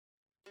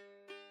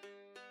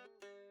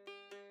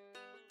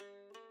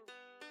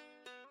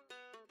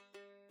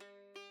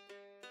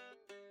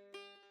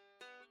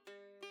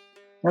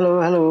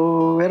Hello,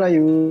 hello. Where are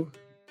you?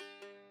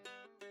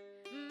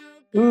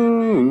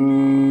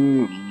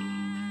 Ooh,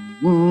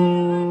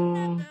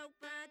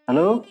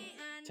 Hello.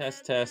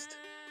 Test, test.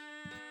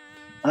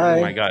 Oh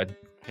my Hi. God.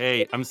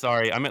 Hey, I'm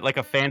sorry. I'm at like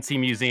a fancy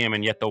museum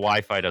and yet the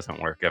Wi-Fi doesn't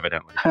work,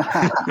 evidently.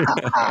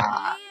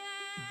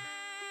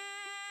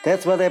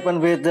 That's what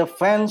happened with the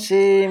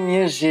fancy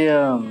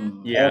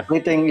museum. Yeah,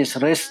 Everything is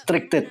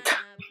restricted.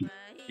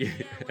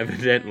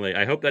 evidently.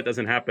 I hope that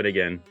doesn't happen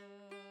again.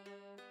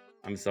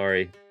 I'm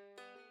sorry.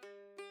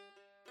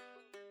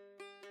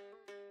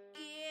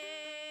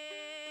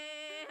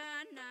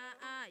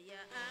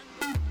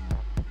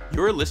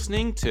 You're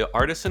listening to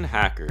Artisan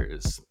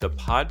Hackers, the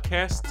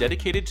podcast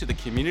dedicated to the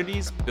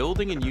communities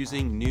building and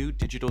using new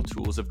digital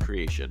tools of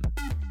creation.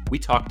 We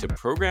talk to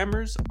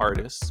programmers,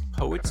 artists,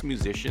 poets,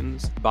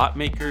 musicians, bot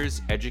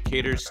makers,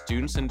 educators,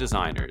 students, and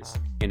designers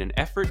in an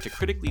effort to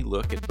critically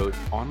look at both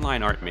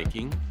online art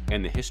making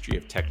and the history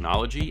of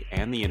technology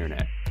and the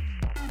internet.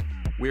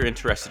 We're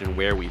interested in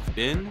where we've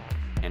been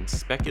and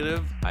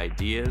speculative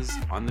ideas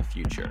on the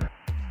future.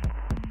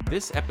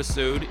 This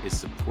episode is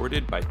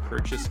supported by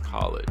Purchase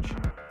College.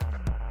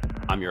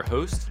 I'm your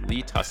host,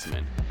 Lee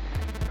Tussman.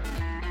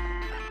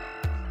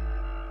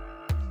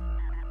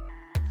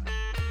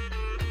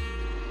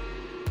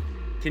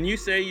 Can you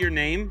say your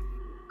name?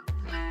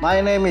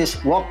 My name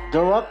is Walk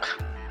the Rock.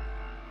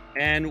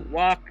 And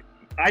Walk,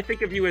 I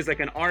think of you as like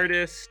an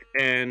artist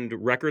and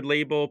record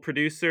label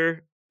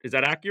producer. Is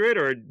that accurate,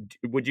 or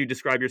would you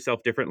describe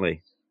yourself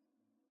differently?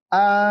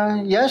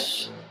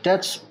 Yes,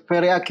 that's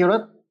very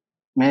accurate.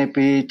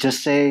 Maybe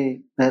just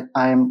say that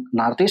I'm an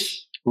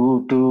artist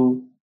who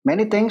do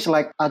many things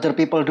like other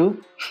people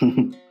do.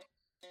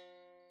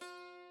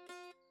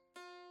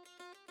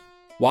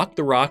 Walk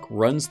the Rock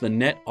runs the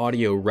net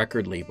audio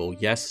record label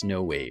Yes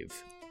No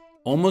Wave.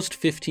 Almost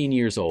 15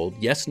 years old,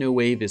 Yes No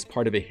Wave is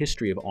part of a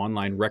history of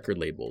online record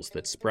labels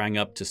that sprang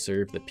up to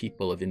serve the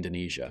people of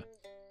Indonesia.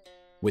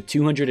 With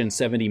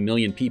 270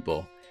 million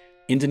people,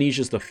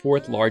 Indonesia is the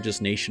fourth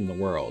largest nation in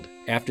the world,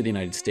 after the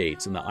United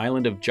States, and the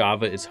island of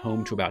Java is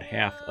home to about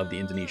half of the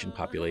Indonesian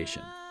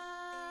population.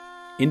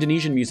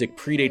 Indonesian music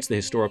predates the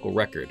historical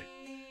record.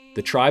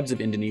 The tribes of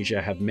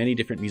Indonesia have many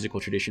different musical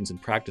traditions and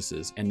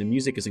practices, and the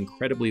music is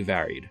incredibly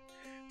varied,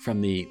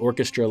 from the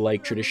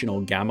orchestra-like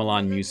traditional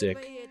gamelan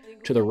music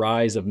to the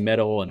rise of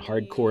metal and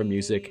hardcore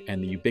music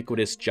and the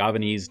ubiquitous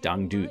Javanese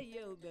dangdut.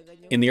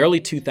 In the early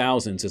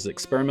 2000s, as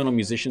experimental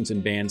musicians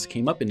and bands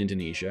came up in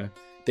Indonesia,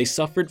 they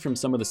suffered from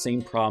some of the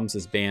same problems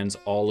as bands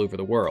all over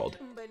the world.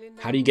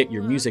 How do you get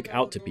your music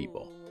out to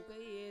people?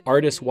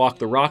 Artist Walk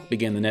the Rock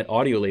began the net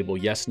audio label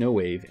Yes No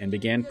Wave and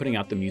began putting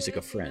out the music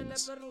of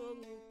friends.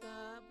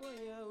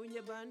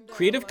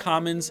 Creative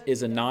Commons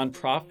is a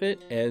nonprofit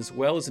as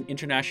well as an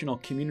international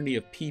community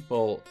of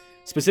people.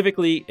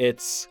 Specifically,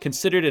 it's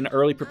considered an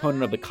early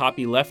proponent of the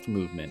copyleft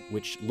movement,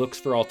 which looks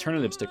for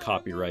alternatives to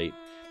copyright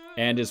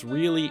and is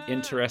really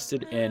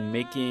interested in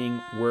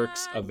making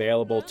works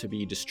available to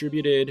be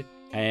distributed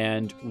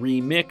and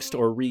remixed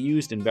or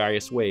reused in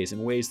various ways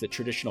that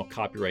traditional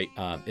copyright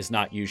is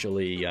not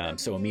usually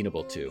so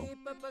amenable to.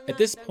 At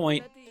this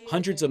point,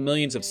 hundreds of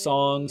millions of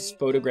songs,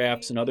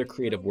 photographs, and other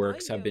creative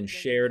works have been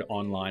shared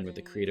online with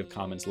the Creative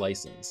Commons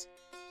license.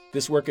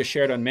 This work is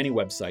shared on many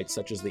websites,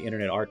 such as the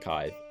Internet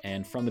Archive,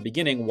 and from the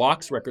beginning,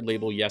 Walk's record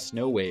label Yes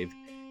No Wave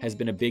has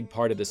been a big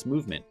part of this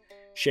movement,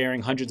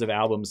 sharing hundreds of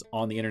albums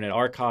on the Internet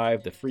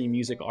Archive, the Free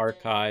Music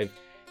Archive,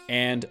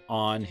 and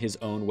on his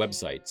own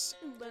websites.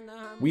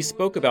 We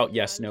spoke about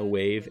Yes No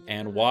Wave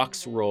and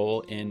Walk's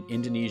role in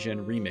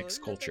Indonesian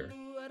remix culture.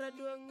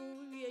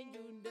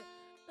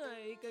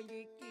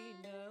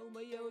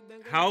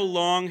 How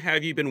long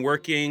have you been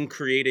working,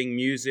 creating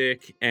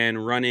music,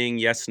 and running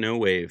Yes No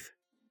Wave?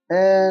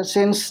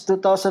 Since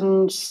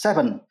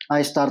 2007,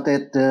 I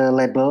started the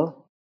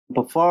label.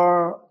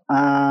 Before,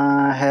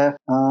 I have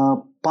a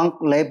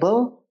punk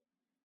label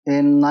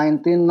in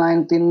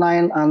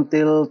 1999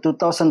 until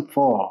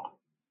 2004.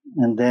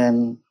 And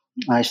then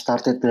I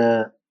started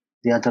the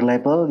other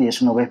label,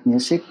 Yes No Wave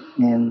Music,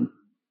 in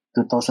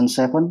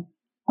 2007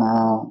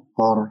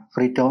 for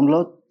free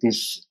download.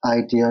 This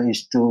idea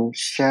is to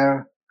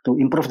share, to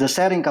improve the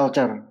sharing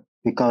culture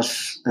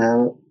because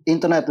the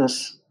internet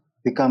was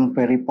become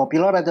very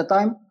popular at the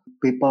time.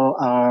 People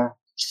are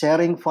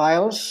sharing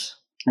files,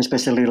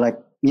 especially like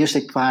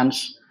music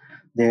fans.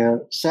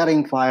 They're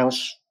sharing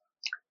files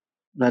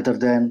rather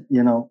than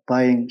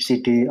buying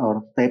CD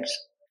or tapes.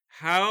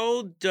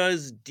 How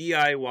does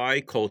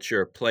DIY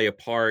culture play a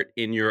part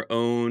in your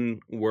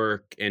own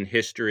work and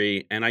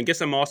history? And I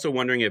guess I'm also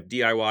wondering if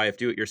DIY, if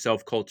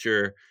do-it-yourself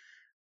culture,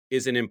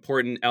 is an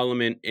important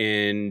element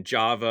in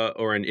Java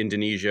or in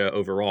Indonesia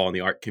overall in the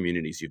art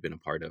communities you've been a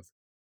part of.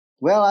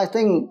 Well, I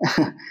think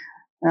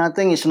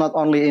it's not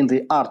only in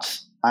the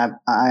arts. I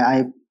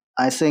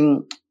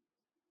think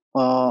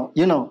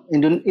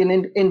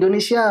in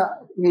Indonesia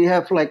we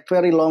have like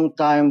very long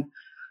time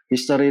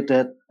history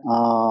that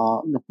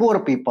the poor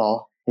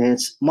people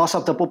is most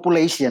of the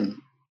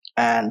population,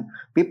 and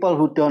people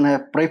who don't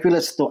have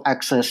privilege to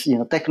access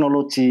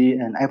technology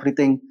and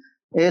everything.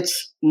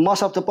 It's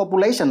most of the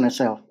population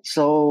itself.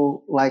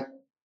 So like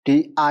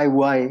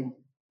DIY,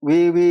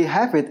 we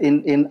have it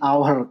in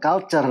our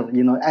culture,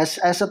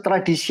 as a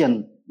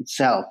tradition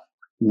itself.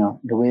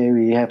 The way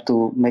we have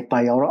to make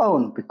by our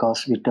own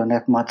because we don't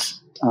have much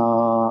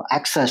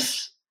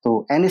access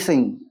to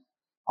anything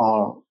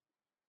or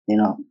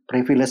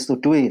privilege to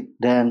do it.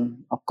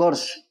 Then of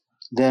course,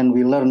 then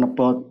we learn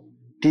about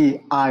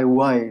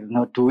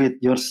DIY, do it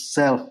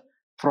yourself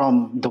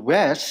from the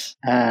West,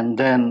 and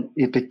then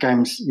it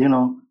becomes,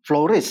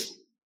 flourish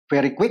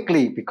very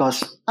quickly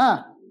because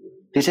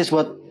this is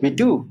what we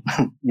do,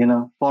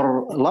 for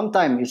a long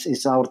time.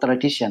 It's our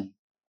tradition.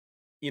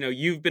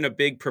 You've been a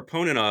big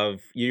proponent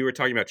of, you were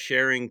talking about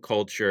sharing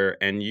culture,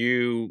 and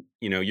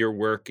your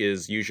work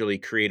is usually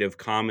Creative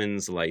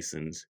Commons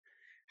license.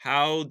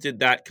 How did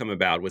that come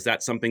about? Was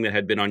that something that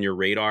had been on your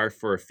radar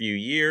for a few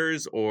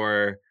years,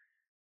 or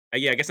I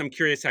guess I'm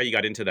curious how you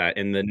got into that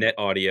in the net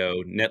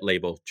audio, net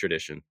label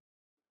tradition.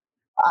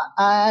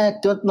 I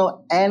don't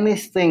know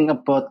anything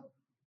about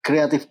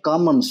Creative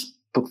Commons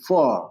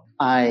before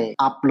I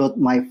upload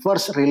my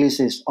first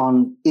releases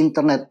on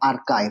Internet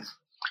Archive.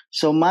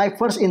 So my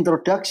first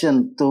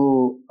introduction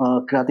to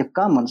Creative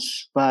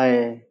Commons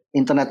by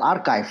Internet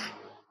Archive,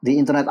 the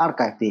Internet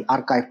Archive, the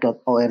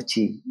archive.org,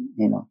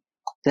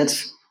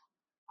 that's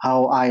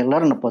how I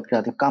learned about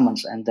Creative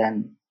Commons. And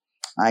then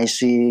I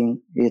see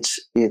it's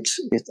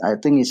I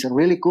think it's a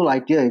really cool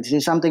idea.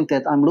 It's something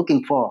that I'm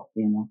looking for,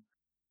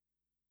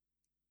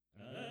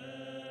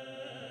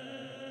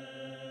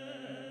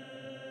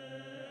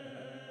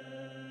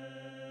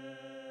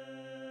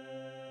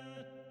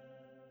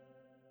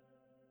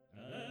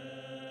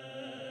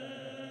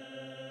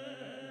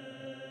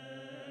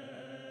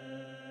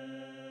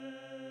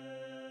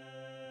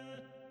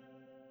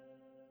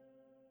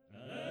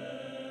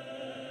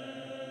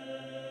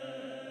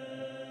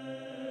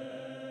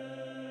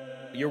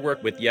 Your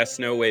work with Yes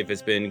No Wave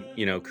has been,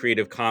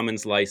 Creative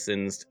Commons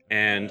licensed,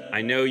 and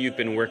I know you've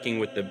been working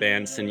with the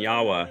band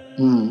Senyawa.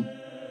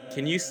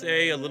 Can you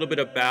say a little bit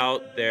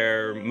about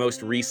their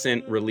most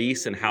recent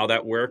release and how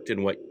that worked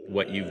and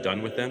what you've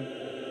done with them?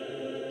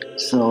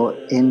 So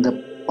in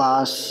the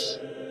past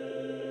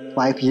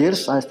 5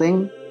 years, I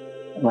think,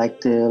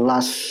 like the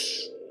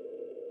last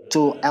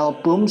 2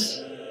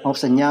 albums of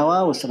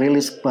Senyawa was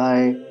released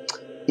by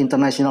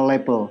international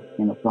label,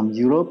 from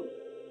Europe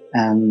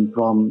and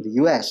from the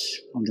US,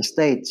 from the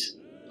States.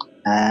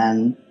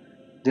 And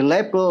the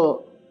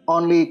label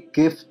only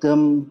give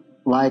them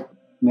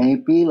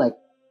maybe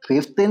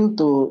 15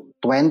 to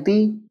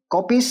 20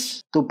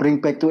 copies to bring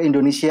back to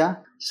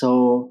Indonesia.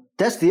 So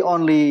that's the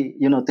only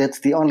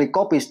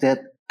copies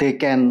that they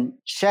can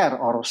share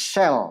or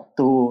sell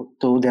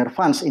to their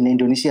fans in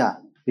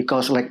Indonesia.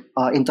 Because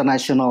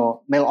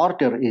international mail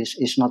order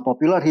is not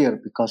popular here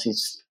because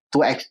it's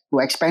too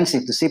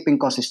expensive. The shipping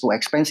cost is too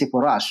expensive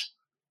for us.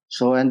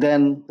 So, and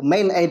then the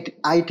main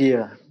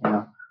idea,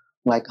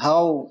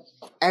 how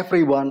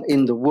everyone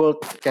in the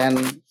world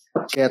can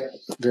get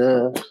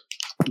the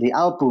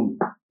album,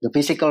 the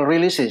physical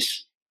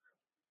releases,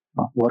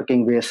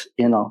 working with,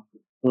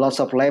 lots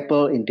of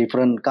label in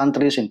different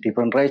countries, in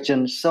different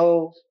regions.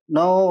 So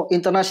no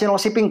international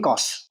shipping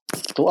costs,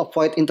 to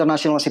avoid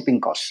international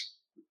shipping costs.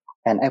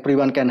 And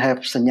everyone can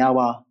have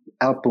Senyawa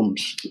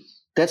albums.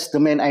 That's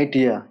the main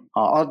idea,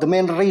 or the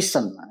main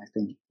reason, I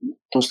think,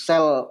 to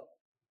sell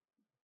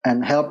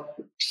and help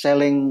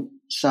selling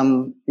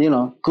some,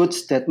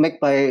 goods that make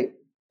by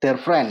their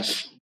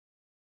friends.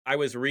 I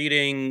was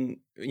reading,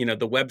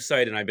 the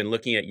website, and I've been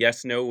looking at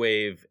Yes No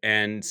Wave,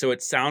 and so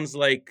it sounds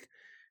like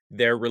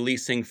they're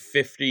releasing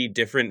 50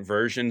 different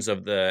versions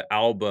of the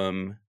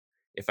album,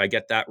 if I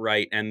get that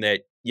right, and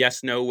that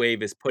Yes No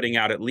Wave is putting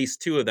out at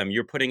least 2 of them.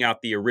 You're putting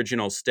out the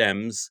original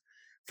stems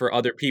for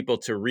other people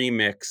to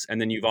remix, and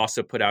then you've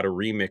also put out a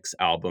remix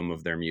album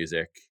of their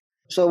music.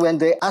 So when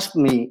they asked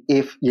me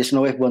if Yes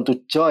No Wave want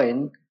to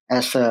join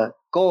as a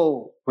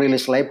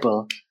co-release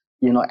label,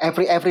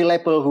 every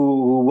label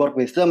who work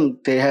with them,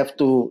 they have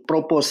to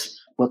propose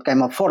what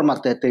kind of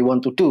format that they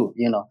want to do.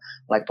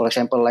 Like for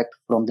example, like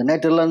from the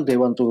Netherlands, they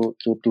want to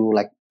do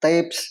like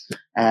tapes,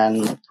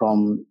 and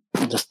from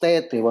the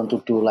States, they want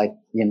to do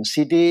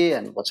CD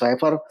and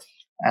whatsoever.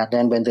 And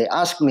then when they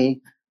asked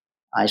me,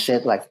 I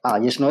said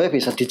Yes No Wave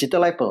is a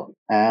digital label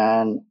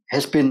and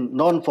has been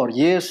known for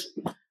years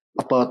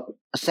about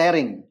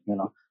sharing,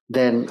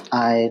 Then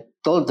I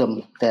told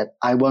them that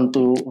I want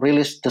to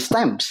release the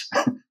stems.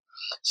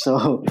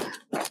 So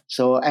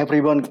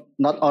everyone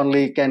not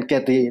only can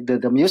get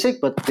the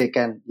music, but they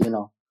can,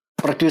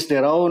 produce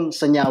their own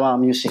Senyawa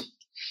music.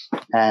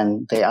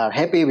 And they are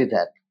happy with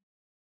that.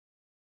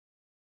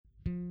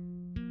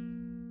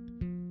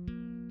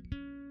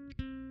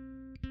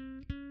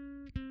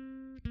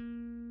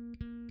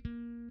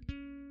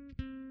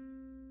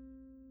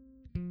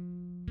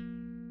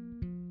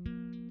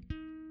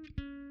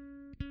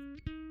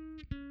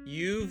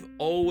 You've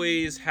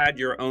always had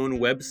your own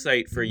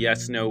website for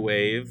Yes No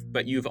Wave,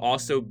 but you've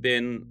also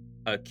been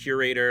a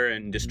curator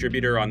and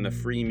distributor on the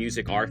Free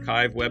Music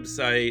Archive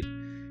website.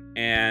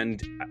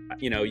 and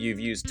you've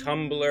used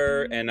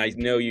Tumblr, and I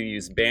know you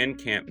use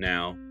Bandcamp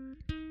now.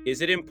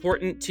 Is it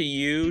important to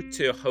you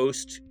to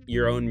host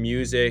your own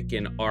music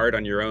and art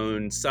on your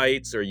own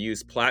sites or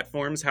use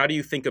platforms? How do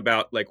you think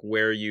about like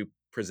where you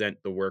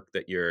present the work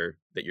that you're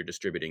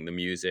distributing, the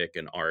music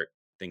and art,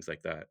 things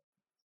like that?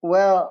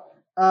 Well,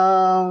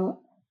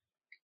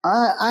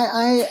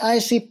 I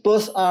see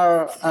both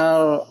are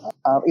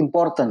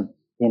important.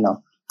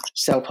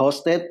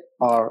 Self-hosted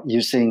or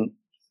using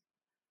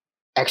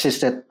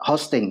existed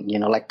hosting.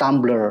 Like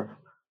Tumblr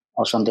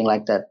or something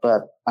like that.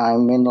 But I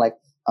mean, like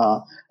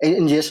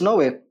in Yes No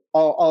Wave,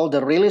 all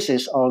the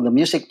releases, all the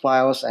music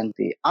files and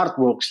the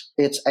artworks,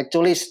 it's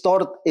actually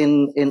stored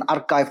in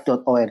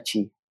archive.org.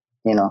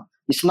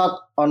 It's not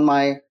on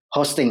my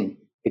hosting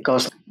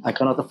because I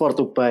cannot afford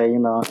to buy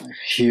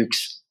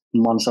huge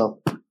amounts of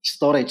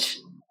storage.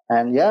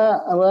 And yeah,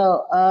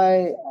 well,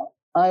 I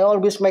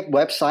always make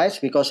websites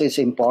because it's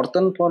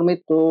important for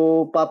me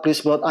to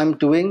publish what I'm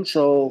doing.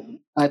 So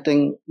I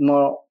think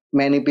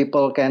many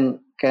people can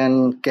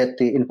get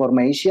the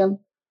information.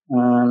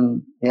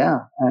 And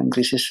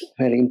this is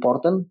very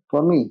important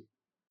for me.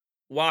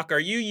 Wak, are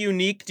you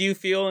unique, do you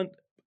feel,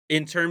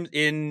 in terms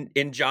in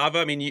Java?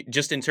 I mean,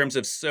 just in terms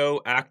of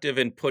so active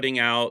in putting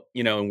out,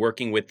 and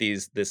working with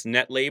this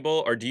net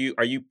label, or do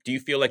you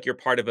feel like you're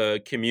part of a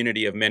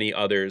community of many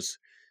others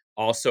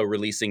also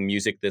releasing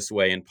music this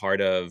way and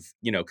part of,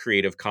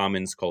 Creative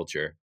Commons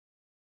culture?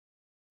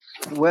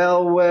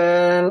 Well,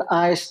 when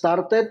I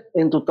started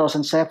in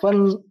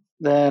 2007,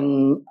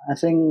 then I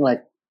think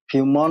like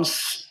few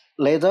months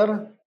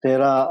later,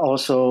 there are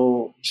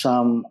also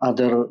some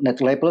other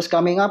net labels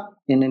coming up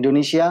in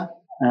Indonesia.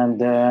 And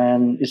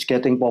then it's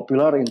getting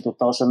popular in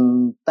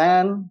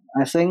 2010.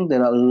 I think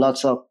there are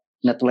lots of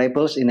net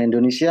labels in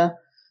Indonesia.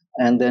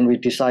 And then we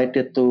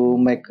decided to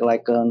make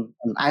like an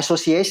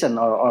association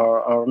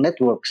or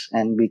networks,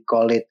 and we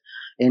call it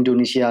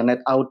Indonesia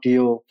Net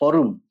Audio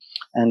Forum.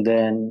 And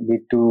then we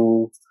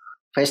do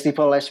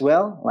festival as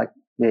well, like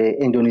the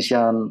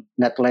Indonesian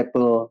Net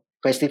Label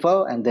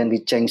Festival, and then we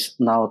changed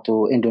now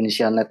to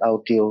Indonesia Net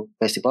Audio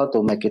Festival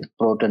to make it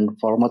broaden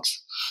formats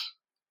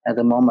at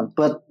the moment.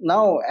 But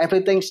now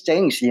everything's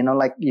changed,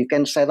 like you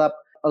can set up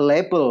a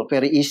label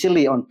very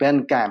easily on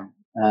Bandcamp.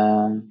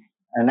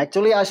 And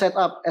actually I set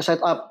up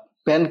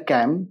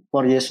Bandcamp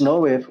for Yes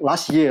No Wave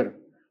last year.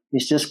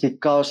 It's just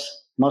because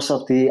most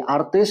of the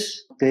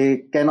artists,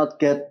 they cannot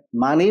get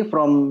money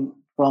from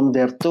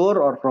their tour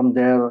or from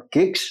their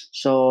gigs.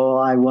 So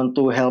I want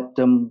to help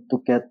them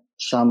to get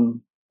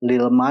some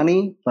little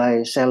money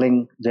by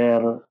selling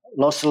their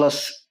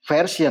lossless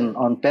version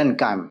on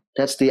Bandcamp.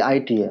 That's the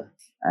idea.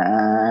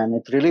 And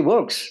it really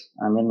works.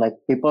 I mean, like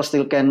people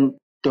still can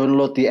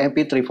download the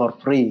MP3 for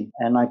free.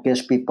 And I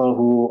guess people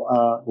who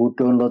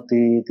download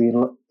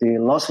the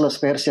lossless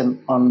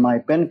version on my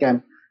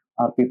Bandcamp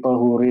are people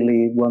who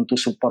really want to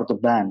support the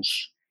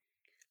bands.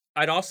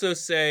 I'd also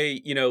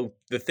say,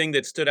 the thing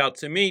that stood out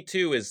to me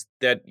too is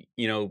that,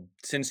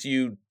 since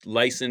you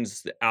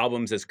license the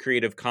albums as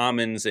Creative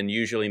Commons and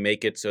usually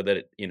make it so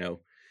that,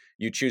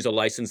 you choose a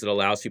license that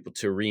allows people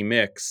to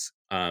remix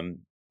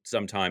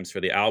sometimes for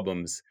the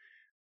albums.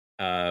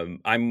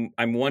 I'm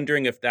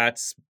wondering if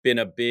that's been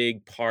a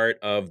big part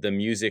of the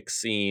music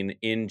scene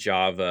in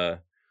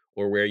Java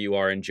or where you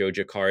are in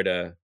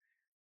Yogyakarta.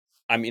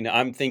 I mean,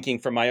 I'm thinking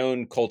from my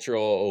own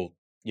cultural,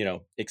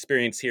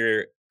 experience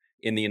here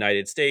in the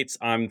United States,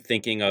 I'm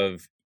thinking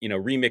of,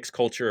 remix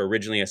culture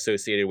originally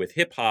associated with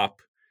hip hop,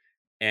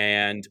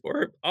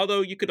 or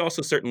although you could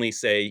also certainly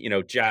say,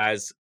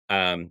 jazz,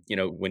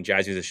 when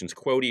jazz musicians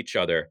quote each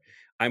other.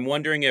 I'm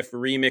wondering if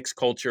remix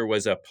culture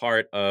was a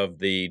part of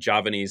the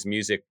Javanese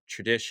music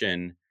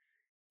tradition,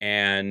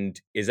 and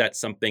is that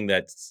something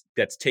that's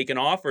taken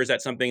off, or is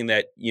that something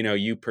that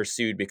you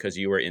pursued because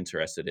you were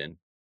interested in?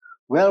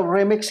 Well,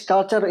 remix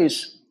culture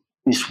is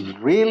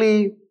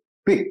really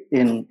big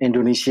in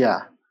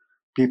Indonesia.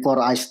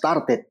 Before I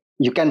started,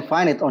 you can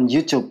find it on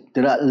YouTube.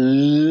 There are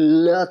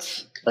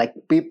lots, like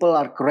people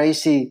are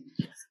crazy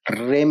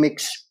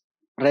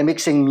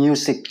remixing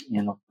music,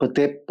 but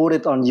they put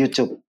it on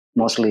YouTube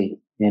mostly,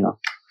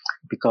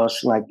 because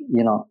like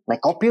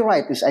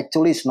copyright is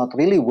not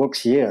really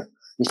works here.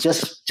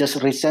 It's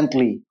just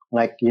recently,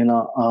 like,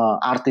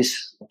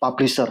 artists,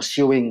 publishers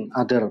suing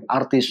other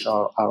artists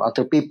or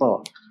other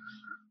people,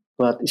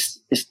 but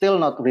it's still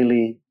not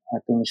really, I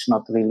think it's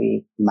not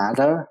really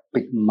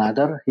big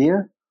matter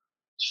here.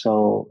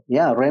 So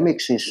yeah,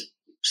 remix is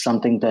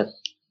something that,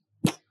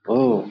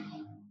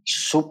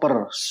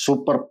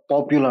 super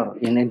popular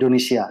in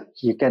Indonesia.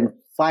 You can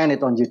find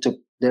it on YouTube.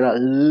 There are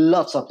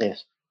lots of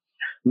this.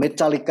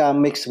 Metallica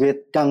mixed with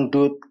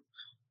dangdut,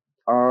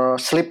 or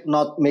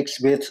Slipknot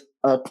mixed with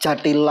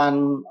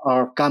jatilan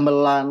or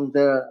gamelan.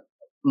 The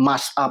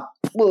mash up.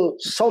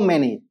 So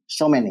many.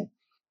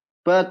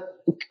 But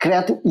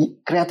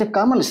Creative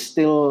Commons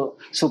still,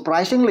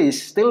 surprisingly,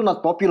 is still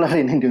not popular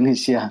in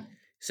Indonesia.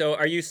 So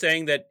are you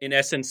saying that in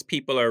essence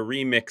people are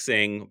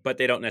remixing, but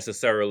they don't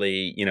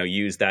necessarily,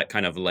 use that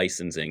kind of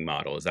licensing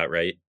model? Is that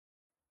right?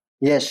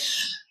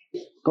 Yes.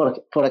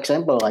 For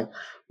example, like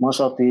most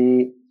of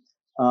the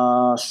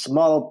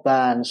small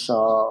bands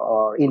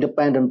or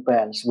independent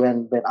bands,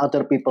 when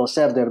other people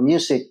share their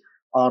music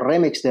or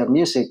remix their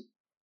music,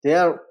 they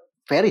are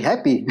very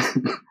happy,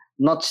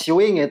 not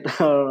showing it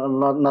or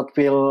not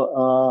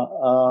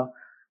feel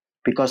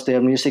because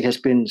their music has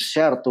been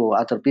shared to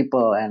other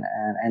people and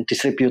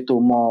distributed to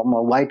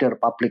more wider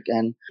public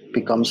and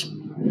becomes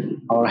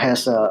or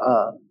has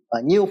a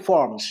new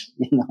forms,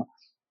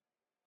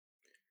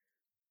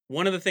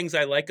 One of the things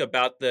I like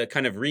about the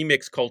kind of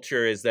remix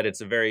culture is that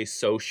it's a very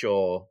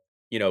social,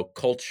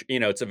 culture.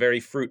 It's a very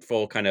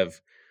fruitful kind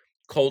of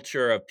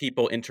culture of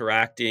people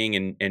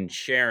interacting and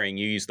sharing.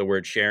 You used the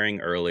word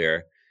sharing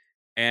earlier.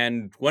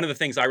 And one of the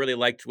things I really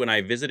liked when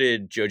I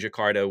visited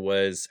Yogyakarta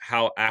was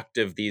how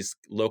active these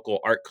local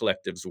art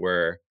collectives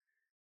were.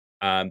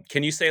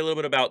 Can you say a little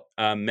bit about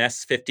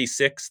MES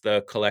 56,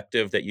 the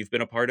collective that you've been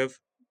a part of?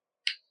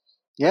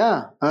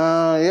 Yeah,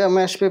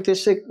 MES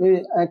 56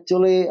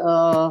 actually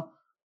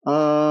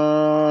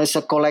is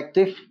a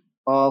collective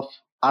of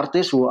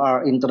artists who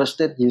are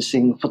interested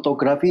using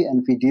photography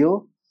and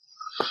video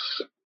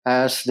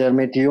as their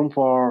medium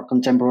for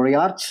contemporary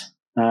arts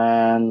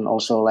and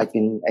also like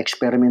in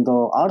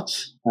experimental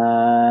arts.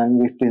 And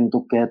we've been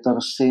together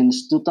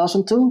since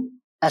 2002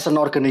 as an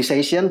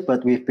organization,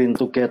 but we've been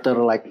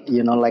together like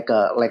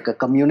a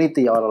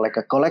community or like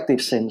a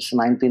collective since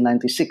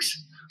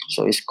 1996.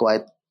 So it's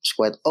quite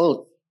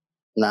old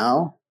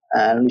now,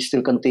 and we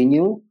still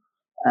continue.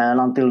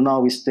 And until now,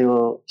 we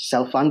still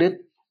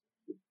self-funded,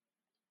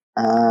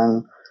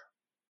 but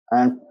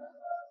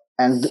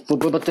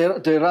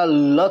there are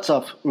lots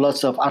of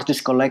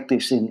artist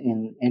collectives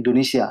in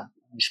Indonesia,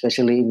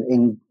 especially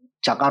in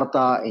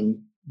Jakarta, in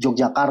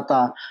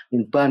Yogyakarta,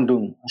 in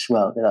Bandung as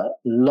well. There are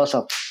lots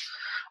of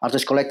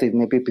artist collective,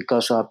 maybe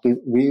because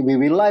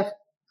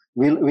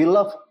we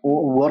love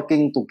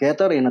working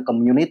together in a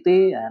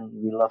community, and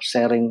we love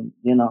sharing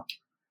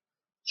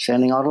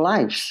our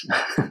lives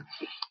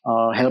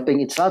or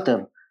helping each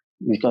other,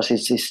 because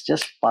it's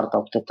just part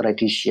of the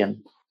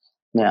tradition.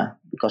 Yeah,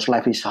 because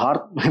life is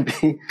hard,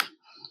 maybe.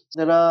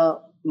 There are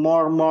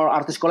more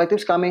artist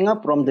collectives coming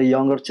up from the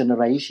younger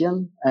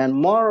generation, and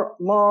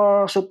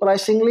more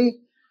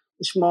surprisingly,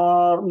 it's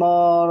more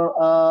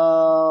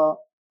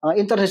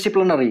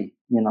interdisciplinary.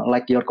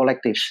 Like your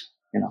collectives.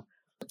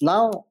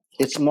 Now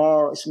it's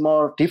more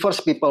diverse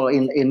people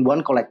in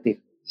one collective.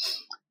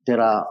 There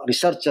are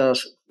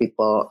researchers,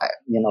 people,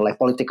 like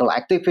political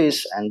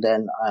activists, and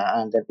then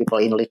people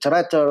in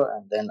literature,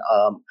 and then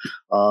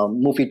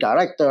movie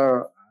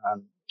director,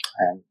 and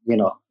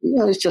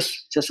it's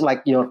just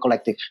like your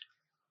collective.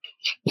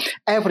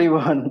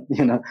 Everyone,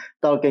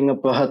 talking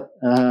about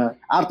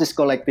artist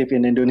collective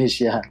in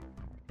Indonesia.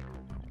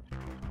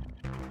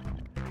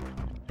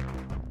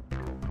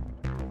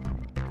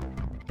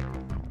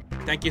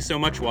 Thank you so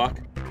much, Wak.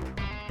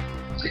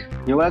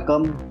 You're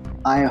welcome.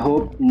 I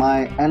hope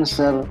my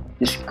answer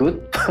is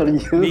good for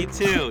you. Me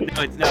too.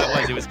 No, it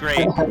was. It was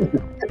great.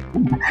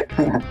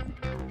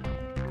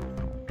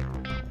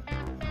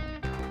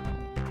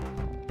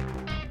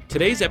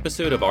 Today's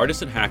episode of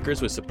Artists and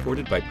Hackers was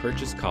supported by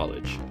Purchase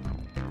College.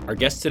 Our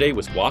guest today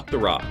was Wak the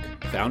Rock,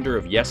 founder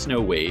of Yes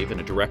No Wave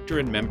and a director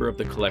and member of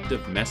the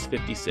collective MES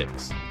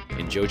 56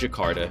 in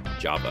Yogyakarta,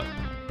 Java.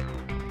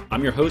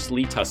 I'm your host,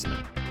 Lee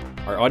Tussman.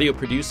 Our audio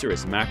producer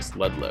is Max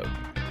Ludlow.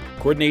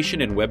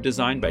 Coordination and web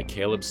design by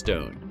Caleb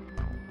Stone.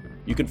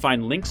 You can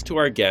find links to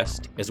our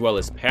guest, as well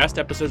as past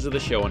episodes of the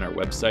show on our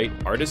website,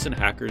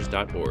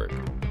 artistsandhackers.org.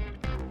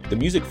 The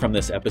music from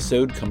this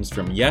episode comes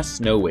from Yes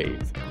No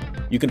Wave.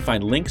 You can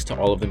find links to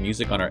all of the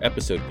music on our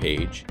episode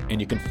page,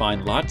 and you can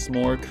find lots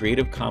more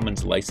Creative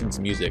Commons licensed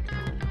music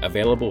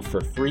available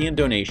for free and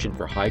donation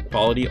for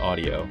high-quality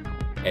audio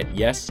at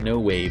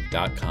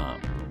yesnowave.com.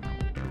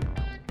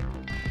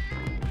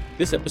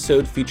 This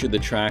episode featured the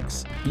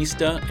tracks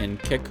Ista and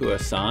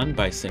Kekuasaan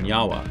by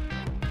Senyawa,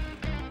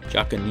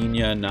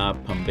 Jakaninya na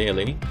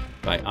Pambele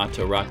by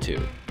Ataratu,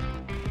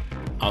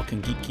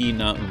 Alkangiki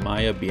na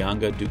Umaya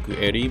Bianga Duku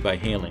Eri by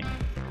Hailing,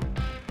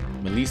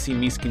 Malisi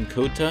Miskin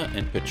Kota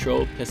and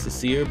Patrol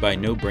Pesisir by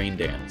No Brain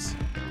Dance.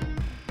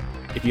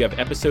 If you have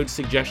episode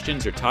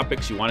suggestions or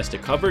topics you want us to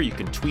cover, you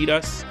can tweet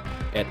us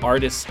at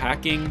Artists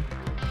Hacking,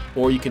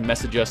 or you can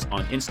message us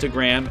on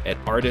Instagram at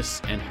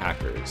Artists and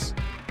Hackers.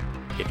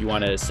 If you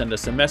want to send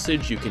us a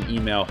message, you can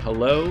email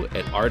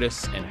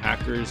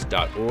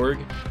hello@artistsandhackers.org.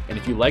 And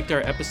if you liked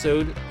our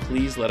episode,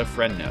 please let a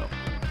friend know.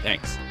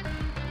 Thanks.